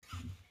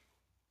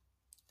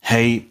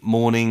Hey,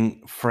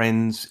 morning,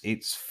 friends.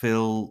 It's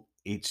Phil.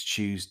 It's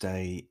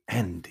Tuesday,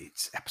 and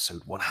it's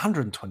episode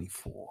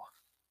 124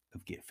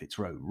 of Get Fit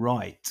Row.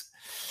 Right.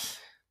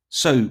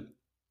 So,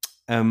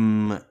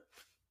 um,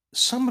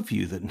 some of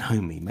you that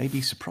know me may be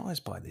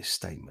surprised by this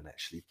statement,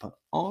 actually, but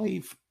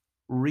I've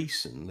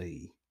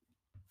recently,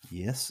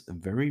 yes,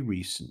 very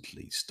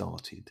recently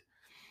started.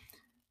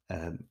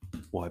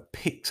 Well, I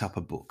picked up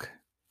a book.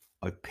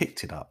 I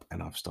picked it up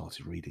and I've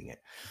started reading it,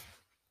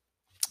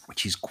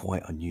 which is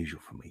quite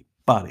unusual for me,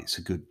 but it's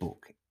a good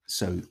book.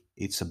 So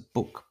it's a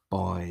book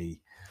by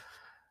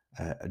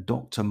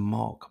Dr.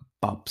 Mark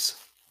Bubbs,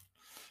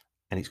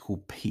 and it's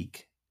called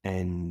Peak.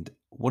 And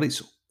what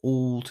it's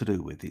all to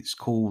do with, it's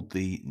called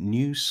The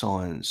New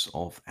Science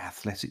of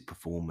Athletic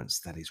Performance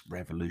That is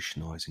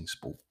Revolutionizing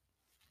Sport.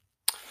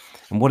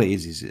 And what it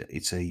is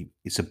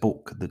it's a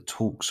book that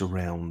talks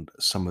around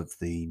some of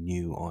the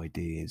new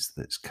ideas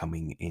that's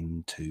coming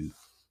into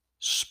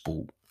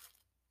sport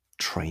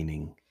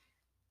training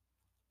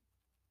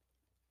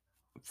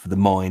for the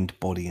mind,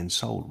 body, and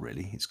soul,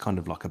 really. It's kind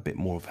of like a bit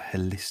more of a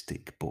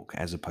holistic book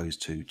as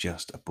opposed to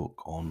just a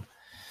book on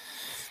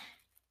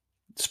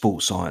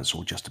sports science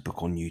or just a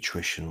book on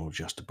nutrition or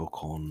just a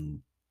book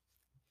on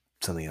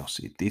something else.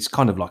 It's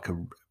kind of like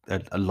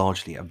a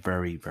largely a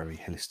very, very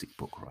holistic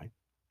book, right?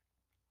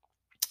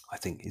 I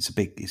think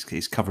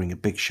it's covering a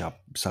big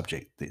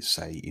subject that's,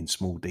 say, in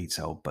small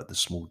detail, but the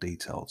small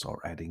details are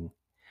adding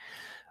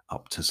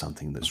up to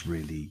something that's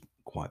really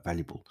quite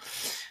valuable.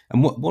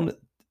 And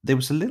there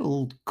was a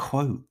little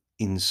quote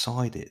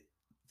inside it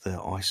that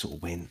I sort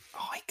of went,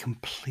 I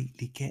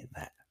completely get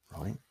that,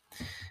 right?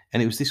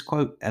 And it was this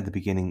quote at the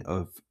beginning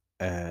of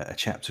a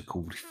chapter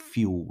called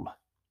Fuel,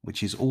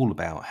 which is all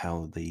about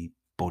how the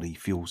body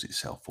fuels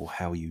itself or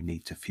how you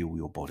need to fuel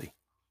your body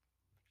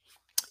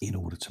in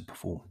order to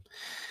perform.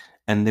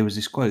 And there was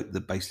this quote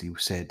that basically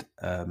said,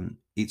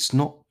 it's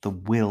not the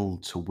will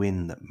to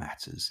win that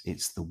matters,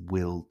 it's the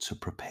will to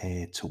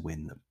prepare to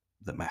win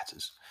that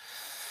matters.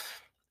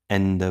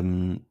 And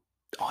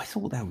I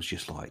thought that was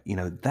just like,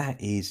 that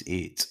is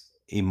it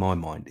in my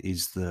mind,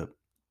 is that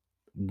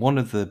one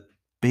of the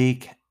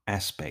big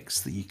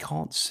aspects that you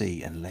can't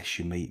see unless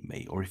you meet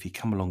me or if you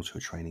come along to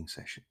a training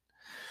session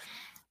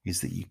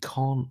is that you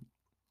can't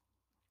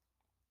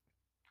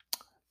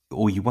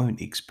or you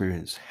won't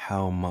experience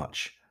how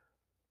much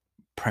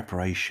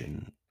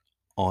preparation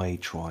I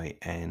try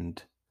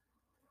and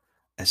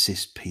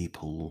assist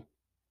people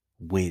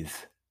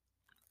with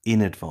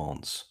in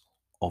advance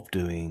of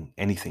doing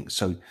anything.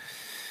 So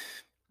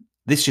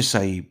let's just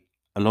say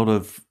a lot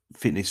of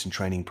fitness and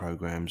training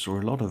programs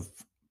or a lot of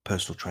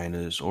personal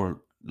trainers or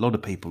a lot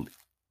of people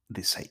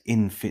that say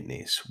in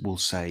fitness will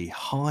say,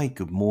 hi,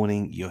 good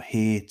morning, you're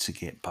here to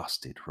get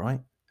busted,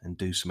 right? And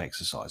do some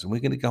exercise. And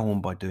we're going to go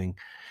on by doing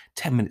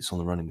 10 minutes on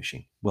the running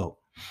machine. Well,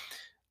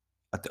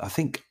 I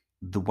think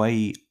the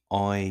way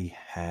I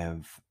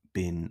have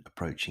been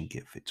approaching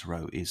Get Fit to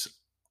Row is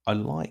I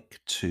like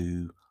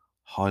to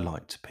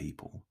highlight to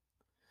people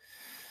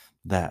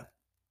that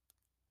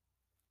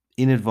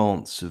in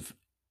advance of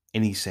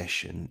any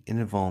session, in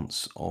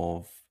advance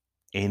of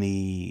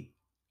any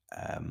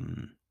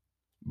um,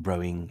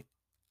 rowing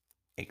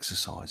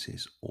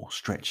exercises or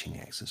stretching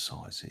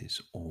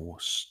exercises or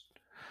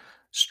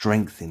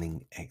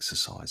strengthening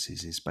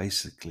exercises, is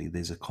basically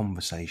there's a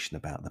conversation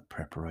about the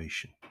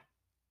preparation.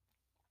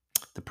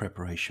 The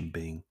preparation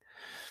being,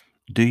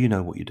 do you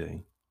know what you're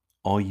doing?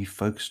 Are you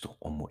focused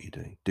on what you're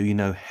doing? Do you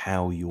know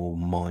how your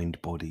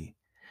mind, body,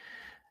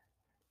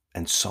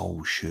 and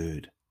soul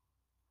should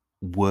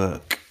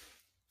work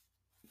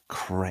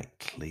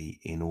correctly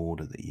in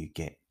order that you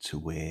get to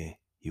where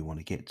you want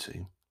to get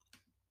to?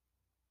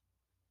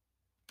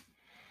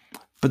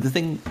 But the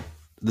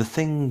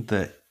thing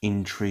that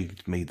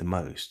intrigued me the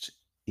most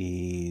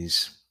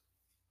is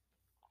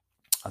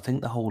I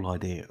think the whole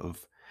idea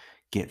of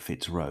Get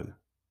Fit to Row,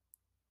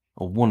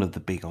 or one of the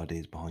big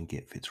ideas behind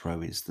Get Fit to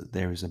Row, is that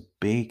there is a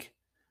big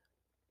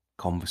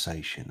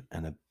conversation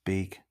and a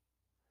big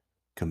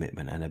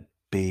commitment and a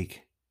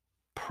big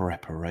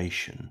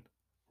preparation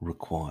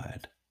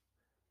required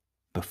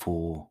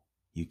before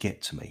you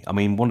get to me. I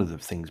mean, one of the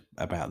things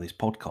about this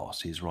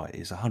podcast is, right,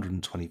 it's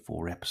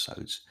 124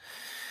 episodes,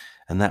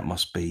 and that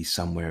must be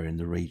somewhere in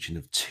the region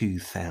of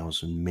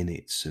 2,000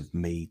 minutes of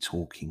me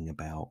talking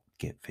about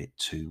Get Fit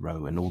to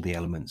Row and all the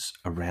elements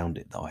around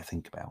it that I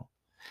think about.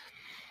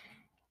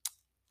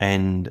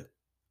 And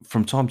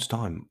from time to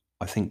time,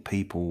 I think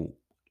people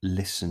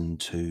listen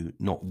to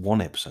not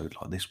one episode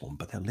like this one,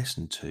 but they'll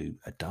listen to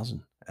a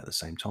dozen at the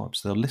same time.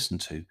 So they'll listen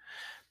to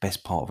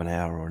best part of an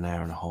hour or an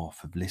hour and a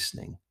half of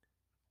listening.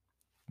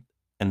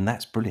 And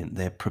that's brilliant.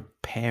 They're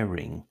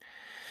preparing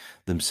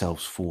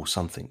themselves for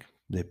something.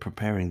 They're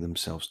preparing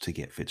themselves to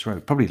get fit to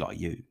row. Probably like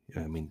you.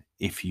 I mean,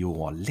 if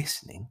you are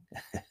listening,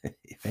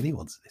 if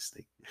anyone's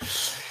listening,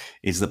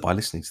 is that by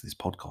listening to this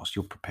podcast,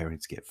 you're preparing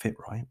to get fit,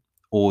 right?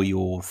 Or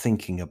you're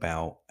thinking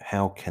about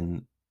how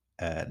can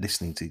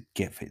listening to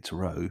Get Fit to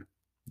Row,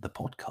 the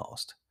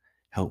podcast,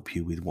 help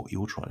you with what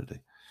you're trying to do.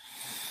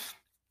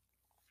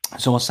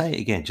 So I'll say it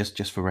again,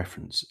 just for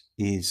reference.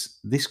 Is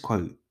this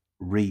quote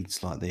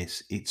reads like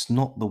this: "It's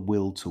not the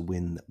will to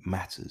win that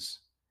matters;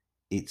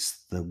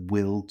 it's the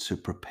will to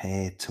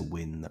prepare to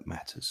win that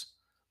matters.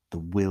 The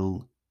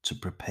will to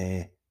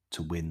prepare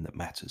to win that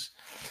matters."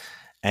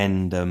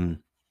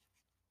 And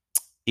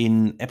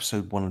in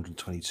episode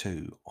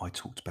 122, I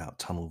talked about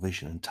tunnel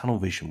vision, and tunnel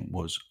vision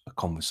was a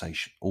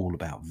conversation all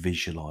about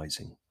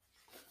visualizing,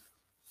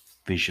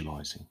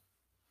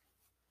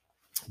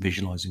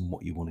 visualizing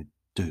what you want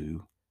to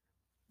do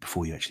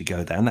before you actually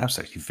go there. And that's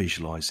actually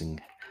visualizing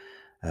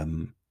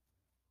um,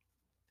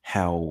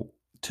 how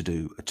to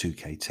do a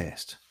 2K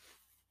test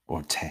or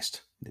a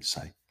test, let's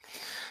say.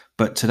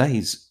 But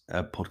today's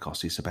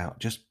podcast is about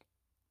just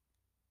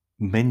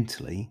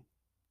mentally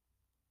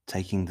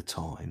taking the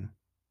time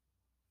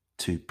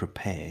to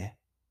prepare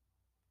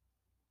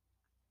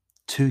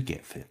to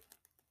get fit.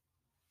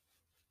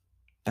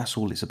 That's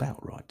all it's about,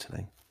 right?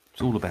 Today,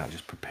 it's all about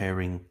just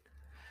preparing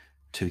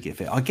to get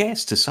fit. I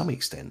guess to some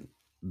extent,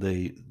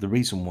 the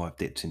reason why I've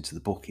dipped into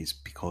the book is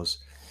because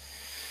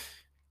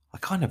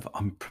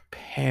I'm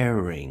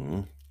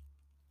preparing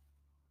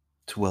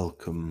to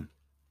welcome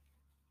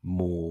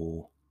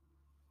more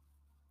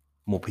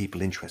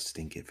people interested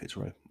in Get Fit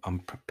Row. I'm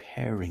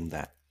preparing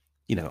that.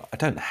 I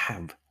don't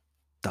have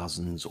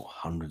dozens or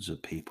hundreds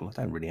of people. I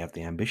don't really have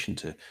the ambition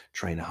to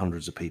train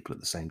hundreds of people at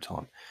the same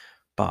time.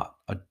 But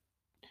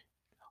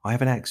I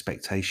have an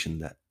expectation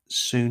that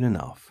soon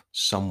enough,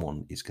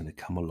 someone is going to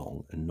come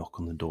along and knock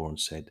on the door and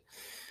said,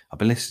 "I've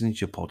been listening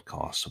to your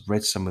podcast. I've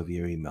read some of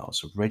your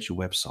emails. I've read your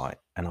website,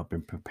 and I've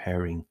been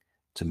preparing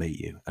to meet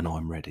you, and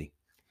I'm ready."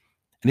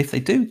 And if they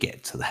do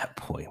get to that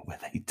point where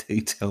they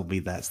do tell me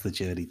that's the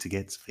journey to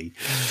get to me,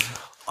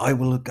 I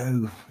will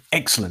go,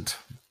 "Excellent.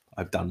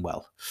 I've done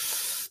well."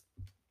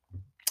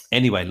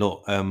 Anyway,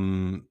 look,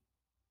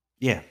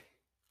 yeah.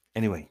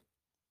 Anyway,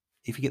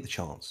 if you get the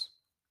chance,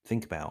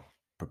 think about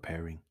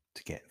preparing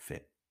to get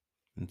fit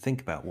and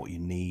think about what you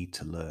need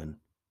to learn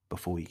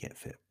before you get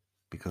fit.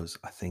 Because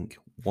I think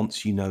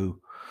once you've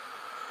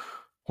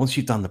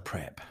done the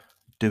prep,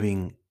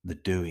 doing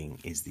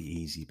is the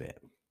easy bit.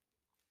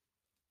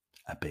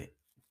 A bit,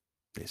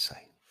 let's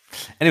say.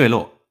 Anyway,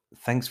 look,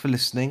 thanks for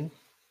listening.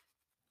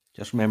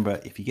 Just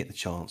remember, if you get the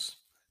chance,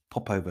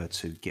 pop over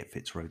to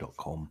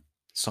getfitsrow.com,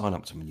 sign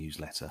up to my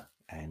newsletter,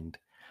 and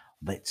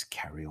let's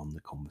carry on the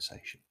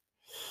conversation.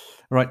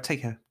 All right,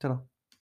 take care. Ta-da.